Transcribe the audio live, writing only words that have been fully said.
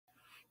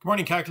Good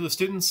morning, calculus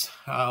students.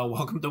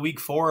 Welcome to week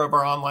 4 of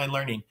our online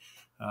learning.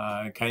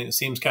 It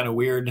seems kind of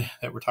weird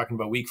that we're talking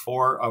about week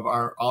 4 of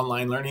our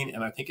online learning,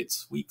 and I think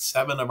it's week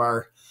 7 of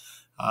our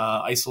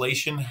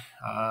isolation.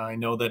 I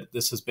know that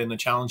this has been a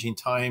challenging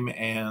time,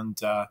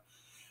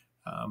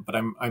 but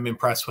I'm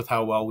impressed with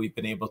how well we've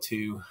been able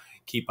to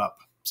keep up.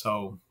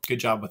 So good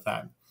job with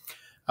that.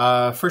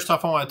 First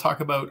off, I want to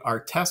talk about our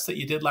test that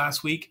you did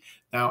last week.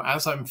 Now,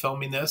 as I'm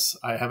filming this,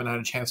 I haven't had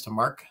a chance to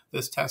mark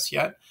this test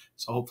yet,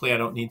 so hopefully I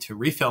don't need to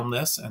refilm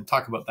this and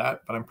talk about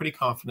that, but I'm pretty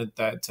confident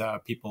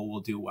that people will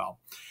do well.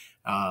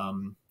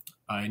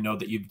 I know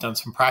that you've done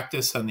some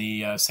practice, and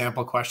the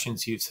sample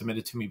questions you've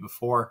submitted to me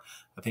before,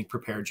 I think,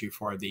 prepared you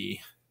for the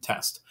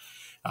test.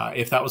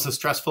 If that was a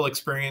stressful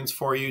experience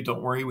for you,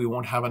 don't worry, we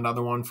won't have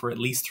another one for at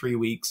least 3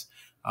 weeks.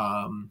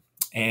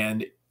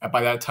 And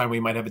by that time, we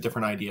might have a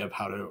different idea of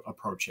how to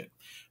approach it.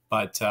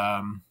 But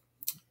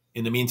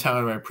in the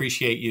meantime, I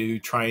appreciate you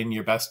trying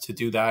your best to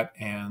do that,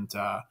 and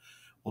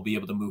we'll be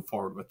able to move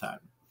forward with that.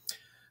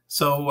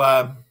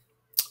 So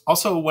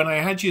also, when I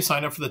had you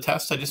sign up for the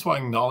test, I just want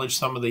to acknowledge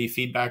some of the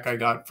feedback I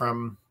got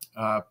from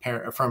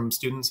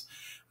students.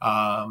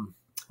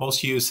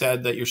 Most of you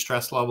said that your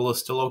stress level is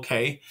still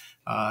okay.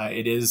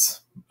 It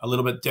is a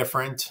little bit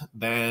different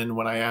than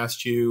when I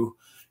asked you,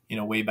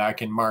 way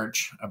back in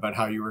March about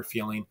how you were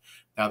feeling.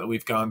 Now that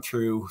we've gone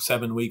through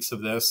 7 weeks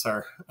of this,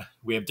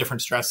 we have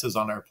different stresses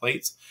on our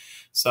plates.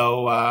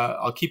 So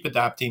I'll keep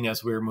adapting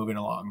as we're moving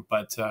along.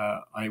 But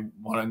I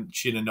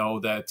want you to know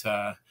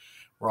that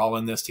we're all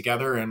in this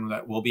together, and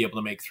that we'll be able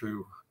to make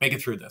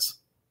it through this.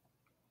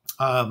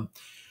 I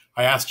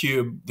asked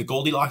you the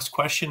Goldilocks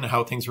question,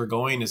 how things were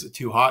going. Is it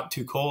too hot,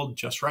 too cold,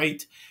 just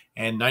right?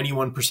 And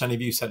 91%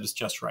 of you said it's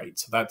just right.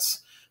 So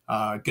that's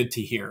good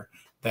to hear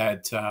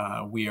that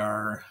we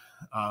are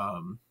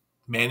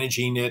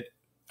managing it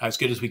as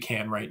good as we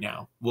can right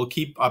now. We'll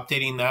keep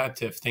updating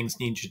that. If things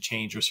need to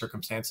change or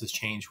circumstances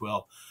change,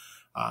 we'll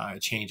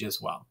change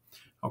as well.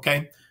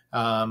 Okay.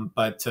 My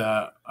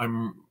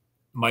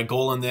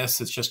goal in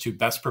this is just to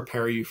best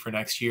prepare you for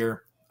next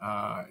year.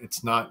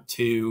 It's not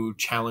to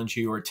challenge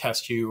you or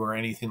test you or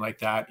anything like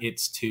that.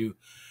 It's to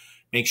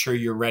make sure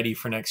you're ready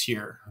for next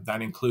year.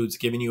 That includes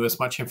giving you as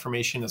much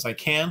information as I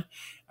can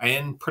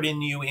and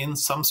putting you in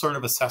some sort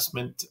of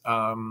assessment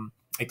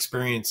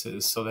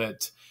experiences so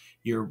that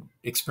you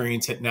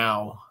experience it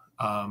now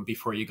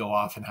before you go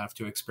off and have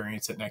to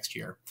experience it next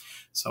year.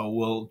 So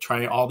we'll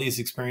try all these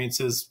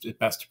experiences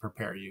best to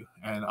prepare you.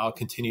 And I'll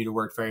continue to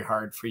work very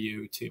hard for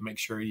you to make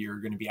sure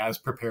you're going to be as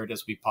prepared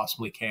as we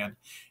possibly can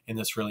in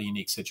this really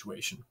unique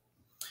situation.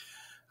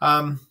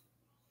 I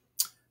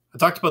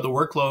talked about the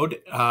workload.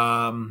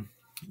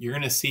 You're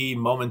going to see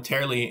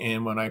momentarily,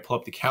 and when I pull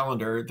up the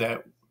calendar,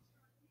 that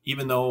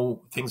even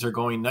though things are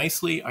going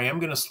nicely, I am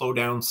going to slow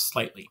down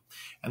slightly.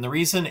 And the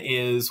reason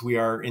is we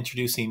are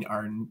introducing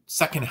our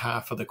second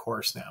half of the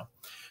course now.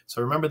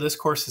 So remember, this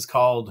course is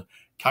called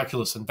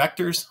Calculus and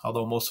Vectors,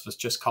 although most of us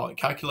just call it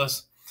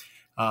Calculus.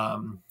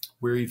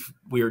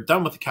 We are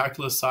done with the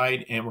calculus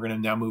side, and we're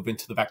going to now move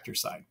into the vector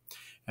side.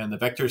 And the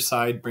vector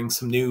side brings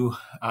some new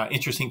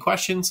interesting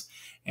questions,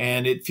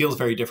 and it feels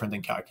very different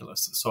than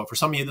calculus. So for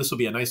some of you, this will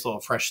be a nice little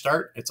fresh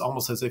start. It's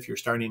almost as if you're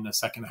starting the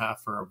second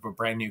half for a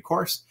brand new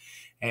course,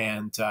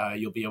 and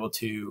you'll be able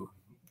to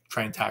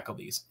try and tackle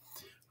these.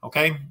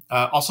 Okay.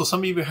 Also, some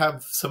of you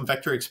have some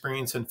vector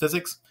experience in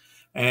physics,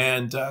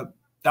 and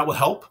that will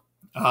help.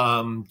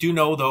 Do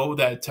know, though,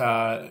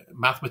 that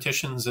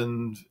mathematicians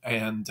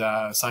and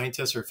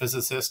scientists or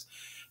physicists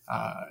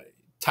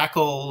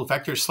tackle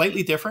vectors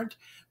slightly different.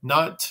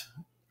 Not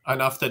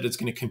enough that it's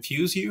going to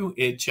confuse you.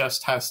 It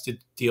just has to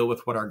deal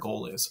with what our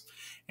goal is.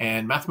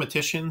 And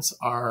mathematicians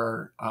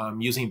are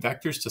using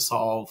vectors to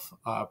solve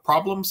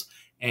problems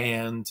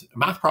and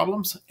math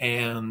problems,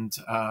 and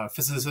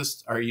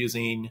physicists are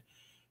using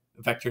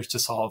vectors to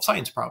solve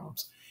science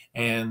problems.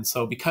 And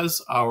so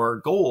because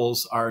our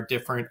goals are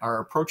different, our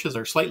approaches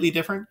are slightly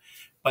different,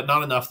 but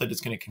not enough that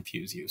it's going to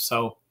confuse you.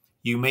 So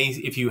you may,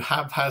 if you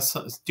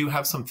do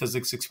have some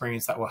physics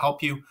experience, that will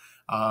help you.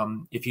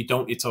 If you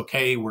don't, it's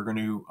okay. I'm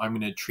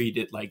going to treat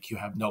it like you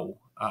have no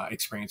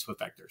experience with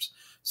vectors,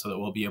 so that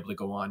we'll be able to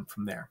go on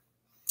from there.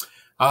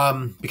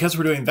 Because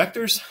we're doing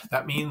vectors,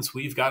 that means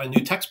we've got a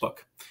new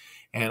textbook.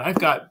 And I've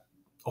got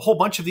a whole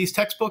bunch of these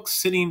textbooks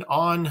sitting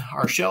on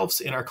our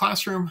shelves in our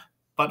classroom,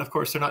 but of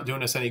course they're not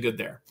doing us any good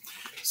there.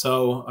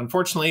 So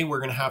unfortunately, we're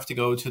going to have to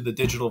go to the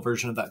digital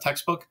version of that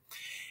textbook.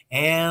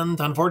 And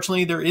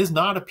unfortunately, there is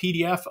not a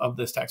PDF of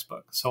this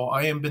textbook. So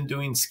I have been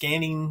doing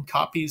scanning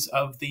copies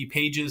of the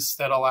pages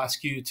that I'll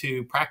ask you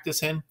to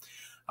practice in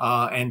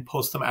and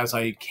post them as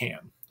I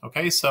can.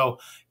 Okay, so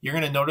you're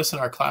going to notice in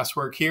our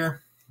classwork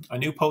here, a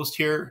new post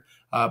here.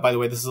 By the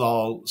way, this is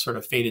all sort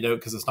of faded out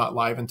because it's not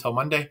live until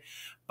Monday.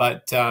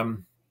 But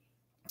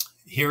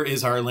here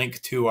is our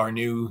link to our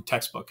new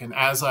textbook. And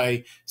as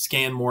I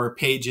scan more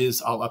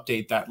pages, I'll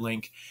update that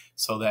link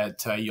so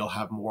that you'll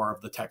have more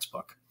of the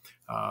textbook.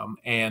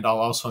 And I'll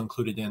also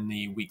include it in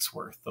the week's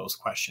worth, those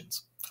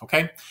questions.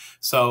 Okay,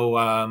 so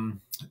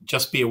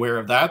just be aware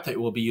of that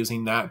we'll be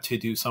using that to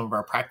do some of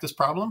our practice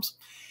problems,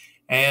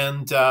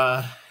 and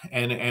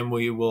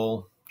we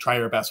will try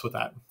our best with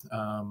that.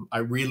 I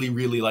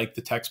really like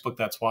the textbook.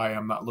 That's why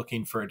I'm not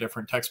looking for a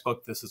different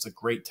textbook. This is a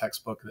great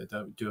textbook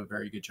that do a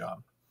very good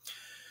job.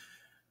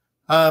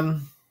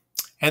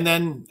 And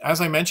then,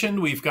 as I mentioned,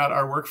 we've got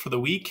our work for the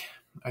week.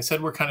 I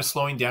said we're kind of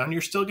slowing down.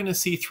 You're still going to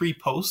see 3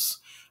 posts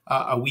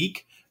a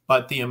week,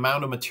 but the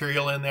amount of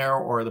material in there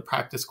or the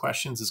practice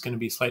questions is going to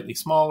be slightly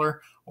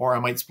smaller, or I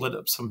might split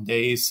up some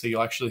days. So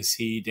you'll actually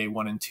see day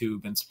 1 and 2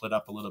 been split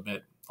up a little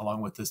bit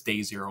along with this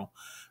day 0,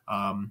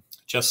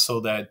 just so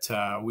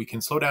that we can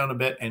slow down a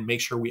bit and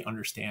make sure we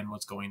understand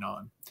what's going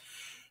on.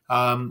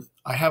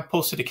 I have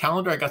posted a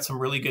calendar. I got some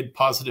really good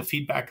positive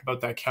feedback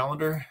about that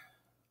calendar.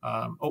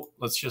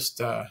 Let's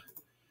just,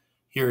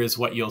 here is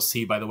what you'll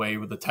see, by the way,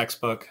 with the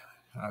textbook.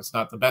 It's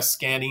not the best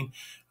scanning,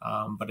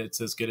 but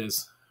it's as good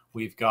as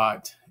we've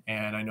got.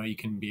 And I know you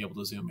can be able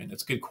to zoom in.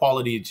 It's good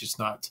quality, it's just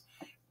not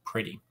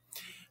pretty.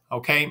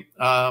 Okay,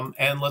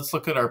 and let's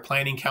look at our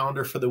planning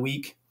calendar for the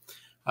week.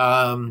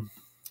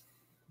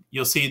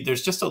 You'll see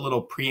there's just a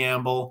little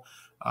preamble,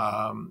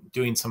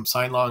 doing some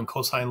sine law and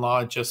cosine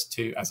law just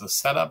to as a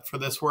setup for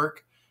this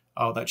work.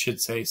 Oh, that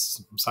should say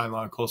sine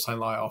law and cosine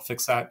law. I'll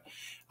fix that.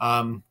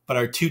 But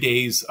our 2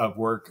 days of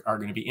work are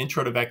going to be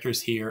intro to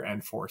vectors here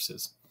and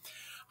forces.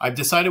 I've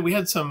decided we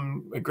had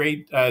some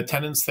great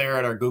attendance there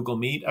at our Google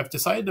Meet. I've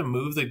decided to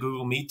move the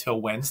Google Meet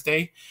till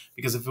Wednesday,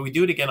 because if we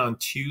do it again on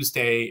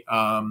Tuesday,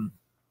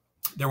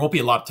 there won't be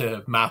a lot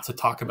of math to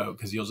talk about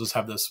because you'll just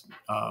have this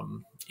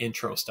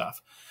intro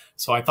stuff.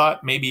 So I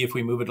thought maybe if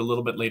we move it a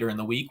little bit later in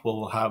the week,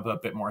 we'll have a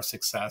bit more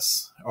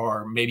success,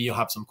 or maybe you'll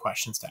have some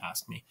questions to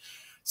ask me.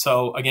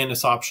 So again,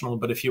 it's optional,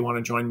 but if you want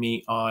to join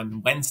me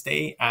on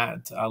Wednesday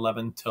at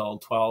 11 till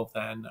 12,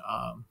 then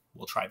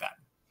we'll try that.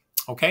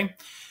 Okay.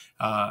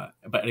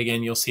 But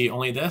again, you'll see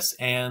only this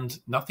and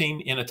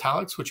nothing in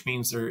italics, which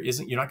means you're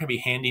not going to be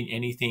handing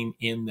anything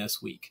in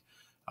this week.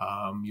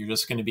 You're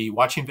just going to be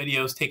watching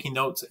videos, taking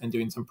notes, and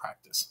doing some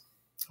practice.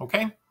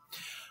 Okay.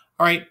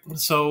 All right.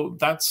 So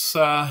that's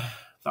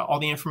all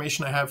the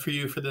information I have for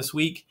you for this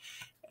week.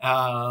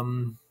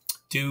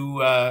 Do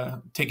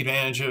take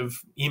advantage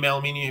of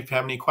email me if you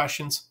have any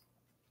questions.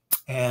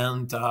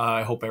 And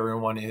I hope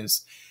everyone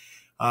is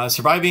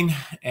surviving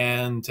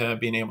and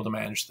being able to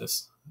manage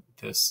this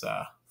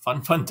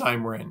fun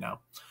time we're in now.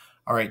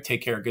 All right,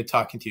 take care. Good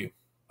talking to you.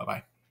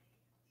 Bye-bye.